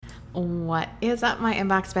What is up, my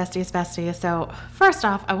inbox besties? So first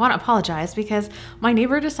off, I want to apologize because my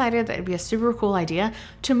neighbor decided that it'd be a super cool idea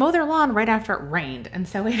to mow their lawn right after it rained. And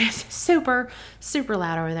so it is super, super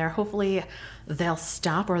loud over there. Hopefully they'll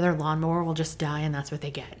stop or their lawnmower will just die and that's what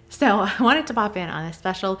they get. So I wanted to pop in on a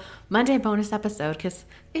special Monday bonus episode because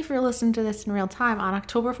if you're listening to this in real time on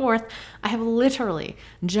October 4th, I have literally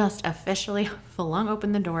just officially flung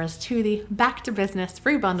open the doors to the Back to Business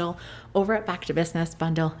free bundle over at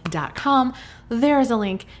backtobusinessbundle.com. There is a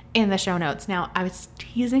link in the show notes. Now, I was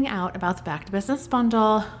teasing out about the Back to Business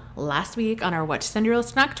bundle last week on our What to Send Your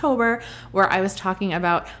List in October, where I was talking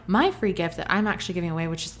about my free gift that I'm actually giving away,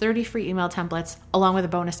 which is 30 free email templates along with a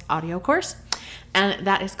bonus audio course. And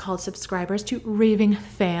that is called Subscribers to Raving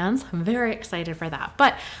Fans. I'm very excited for that.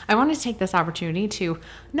 But I wanted to take this opportunity to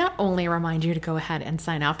not only remind you to go ahead and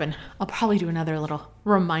sign up, and I'll probably do another little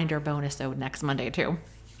reminder bonus next Monday too.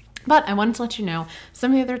 But I wanted to let you know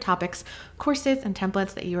some of the other topics, courses, and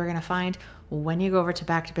templates that you are going to find when you go over to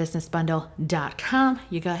backtobusinessbundle.com.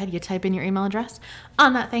 You go ahead, you type in your email address.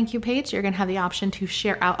 On that thank you page, you're going to have the option to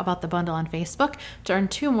share out about the bundle on Facebook to earn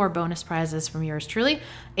 2 more bonus prizes from yours truly,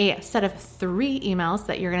 a set of 3 emails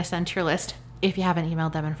that you're going to send to your list if you haven't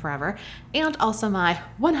emailed them in forever, and also my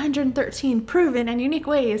 113 proven and unique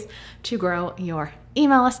ways to grow your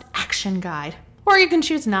email list action guide. Or you can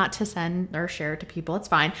choose not to send or share it to people. It's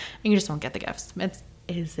fine. And you just won't get the gifts.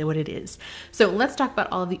 It is what it is. So let's talk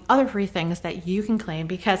about all of the other free things that you can claim,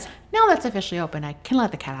 because now that's officially open, I can let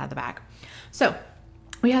the cat out of the bag. So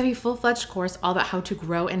we have a full-fledged course all about how to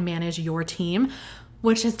grow and manage your team,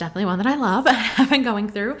 which is definitely one that I love and have been going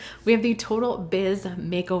through. We have the Total Biz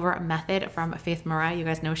Makeover Method from Faith Mariah. You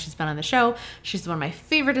guys know she's been on the show. She's one of my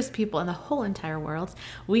favoriteest people in the whole entire world.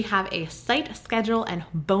 We have a site schedule and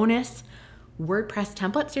bonus WordPress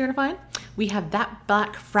templates you're going to find. We have that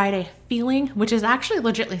Black Friday feeling, which is actually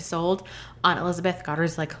legitly sold on Elizabeth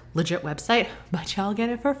Goddard's legit website, but y'all get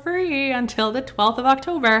it for free until the 12th of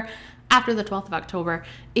October. After the 12th of October,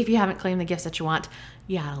 if you haven't claimed the gifts that you want,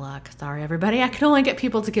 you out of luck. Sorry, everybody. I can only get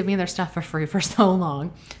people to give me their stuff for free for so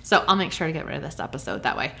long. So I'll make sure to get rid of this episode.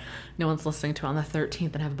 That way no one's listening to it on the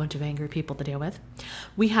 13th and have a bunch of angry people to deal with.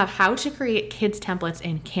 We have how to create kids templates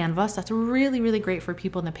in Canva. So that's really, really great for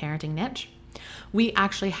people in the parenting niche. We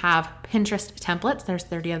actually have Pinterest templates. There's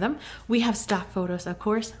 30 of them. We have stock photos, of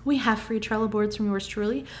course. We have free Trello boards from yours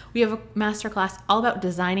truly. We have a masterclass all about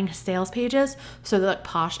designing sales pages so they look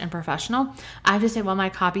posh and professional. I have to say, while my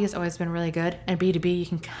copy has always been really good, and B2B, you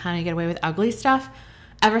can kind of get away with ugly stuff.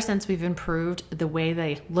 Ever since we've improved the way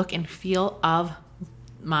they look and feel of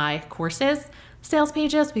my courses, sales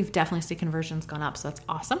pages, we've definitely seen conversions gone up. So that's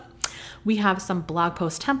awesome. We have some blog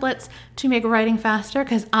post templates to make writing faster,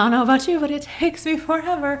 because I don't know about you, but it takes me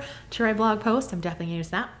forever to write blog posts. I'm definitely going to use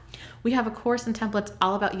that. We have a course and templates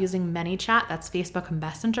all about using ManyChat. That's Facebook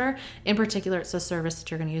Messenger. In particular, it's a service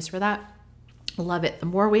that you're going to use for that. Love it. The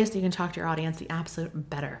more ways that you can talk to your audience, the absolute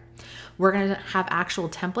better. We're going to have actual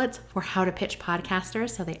templates for how to pitch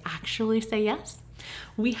podcasters so they actually say yes.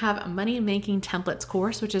 We have a money making templates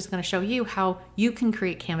course, which is going to show you how you can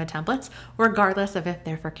create Canva templates, regardless of if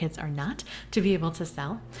they're for kids or not, to be able to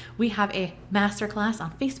sell. We have a masterclass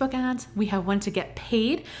on Facebook ads. We have one to get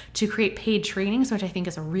paid to create paid trainings, which I think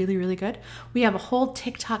is really, really good. We have a whole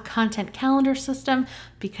TikTok content calendar system,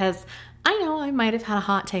 because I know I might have had a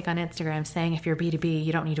hot take on Instagram saying if you're B2B,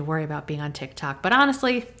 you don't need to worry about being on TikTok. But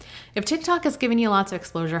honestly, if TikTok is giving you lots of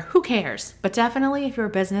exposure, who cares? But definitely if you're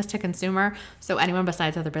a business to consumer, so anyone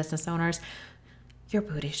besides other business owners, your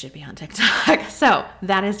booty should be on TikTok. So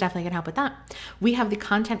that is definitely going to help with that. We have the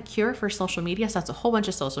content cure for social media. So that's a whole bunch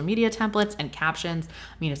of social media templates and captions.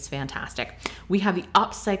 I mean, it's fantastic. We have the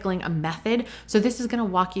upcycling method. So this is going to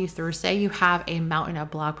walk you through, say you have a mountain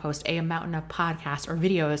of blog posts, a mountain of podcasts or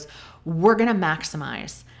videos. We're going to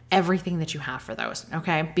maximize everything that you have for those.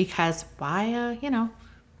 Okay. Because why,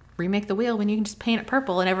 remake the wheel when you can just paint it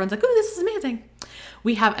purple and everyone's like, oh, this is amazing.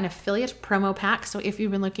 We have an affiliate promo pack. So if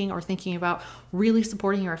you've been looking or thinking about really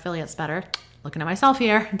supporting your affiliates better, looking at myself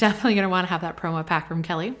here, definitely going to want to have that promo pack from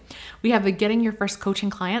Kelly. We have the getting your first coaching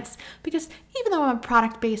clients, because even though I'm a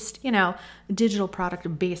product-based, digital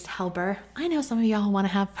product-based helper, I know some of y'all want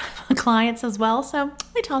to have clients as well. So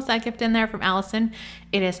we toss that gift in there from Allison.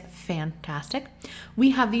 It is fantastic. We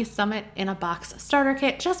have the Summit in a Box starter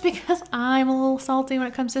kit, just because I'm a little salty when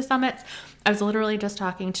it comes to summits. I was literally just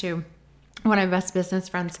talking to one of my best business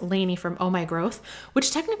friends, Lainey from Oh My Growth, which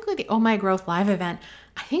technically the Oh My Growth live event,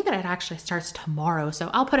 I think that it actually starts tomorrow. So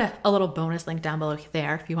I'll put a little bonus link down below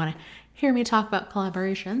there if you want to hear me talk about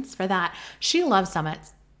collaborations for that. She loves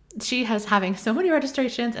summits. she has having so many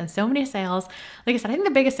registrations and so many sales. Like I said, I think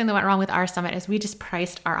the biggest thing that went wrong with our summit is we just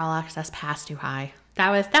priced our all access pass too high. That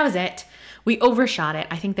was it. We overshot it.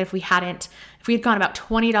 I think that if we had gone about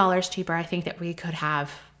 $20 cheaper, I think that we could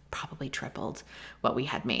have probably tripled what we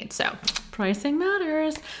had made. So pricing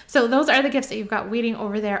matters. So those are the gifts that you've got waiting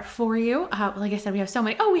over there for you. Like I said, we have so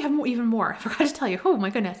many. Oh, we have even more. I forgot to tell you. Oh my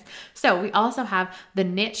goodness. So we also have the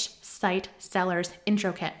Niche Site Sellers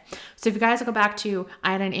Intro Kit. So if you guys go back to,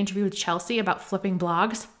 I had an interview with Chelsea about flipping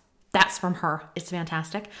blogs. That's from her. It's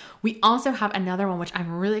fantastic. We also have another one, which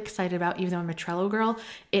I'm really excited about, even though I'm a Trello girl.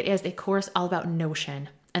 It is a course all about Notion.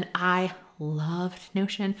 And I loved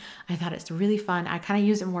Notion. I thought it's really fun. I kind of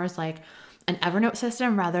use it more as like an Evernote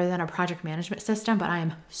system rather than a project management system, but I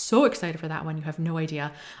am so excited for that one. You have no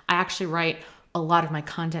idea. I actually write a lot of my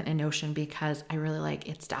content in Notion because I really like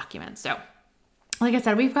its documents. So like I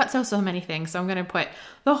said, we've got so many things. So I'm going to put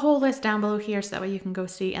the whole list down below here so that way you can go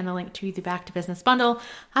see, and the link to the Back to Business bundle.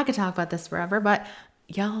 I could talk about this forever, but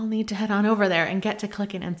y'all need to head on over there and get to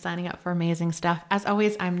clicking and signing up for amazing stuff. As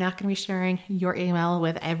always, I'm not going to be sharing your email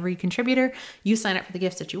with every contributor. You sign up for the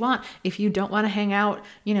gifts that you want. If you don't want to hang out,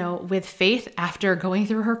 with Faith after going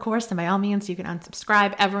through her course, then by all means, you can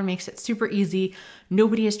unsubscribe. Everyone makes it super easy.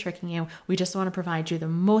 Nobody is tricking you. We just want to provide you the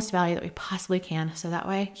most value that we possibly can. So that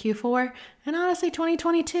way Q4 and honestly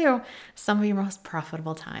 2022, some of your most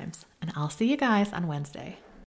profitable times. And I'll see you guys on Wednesday.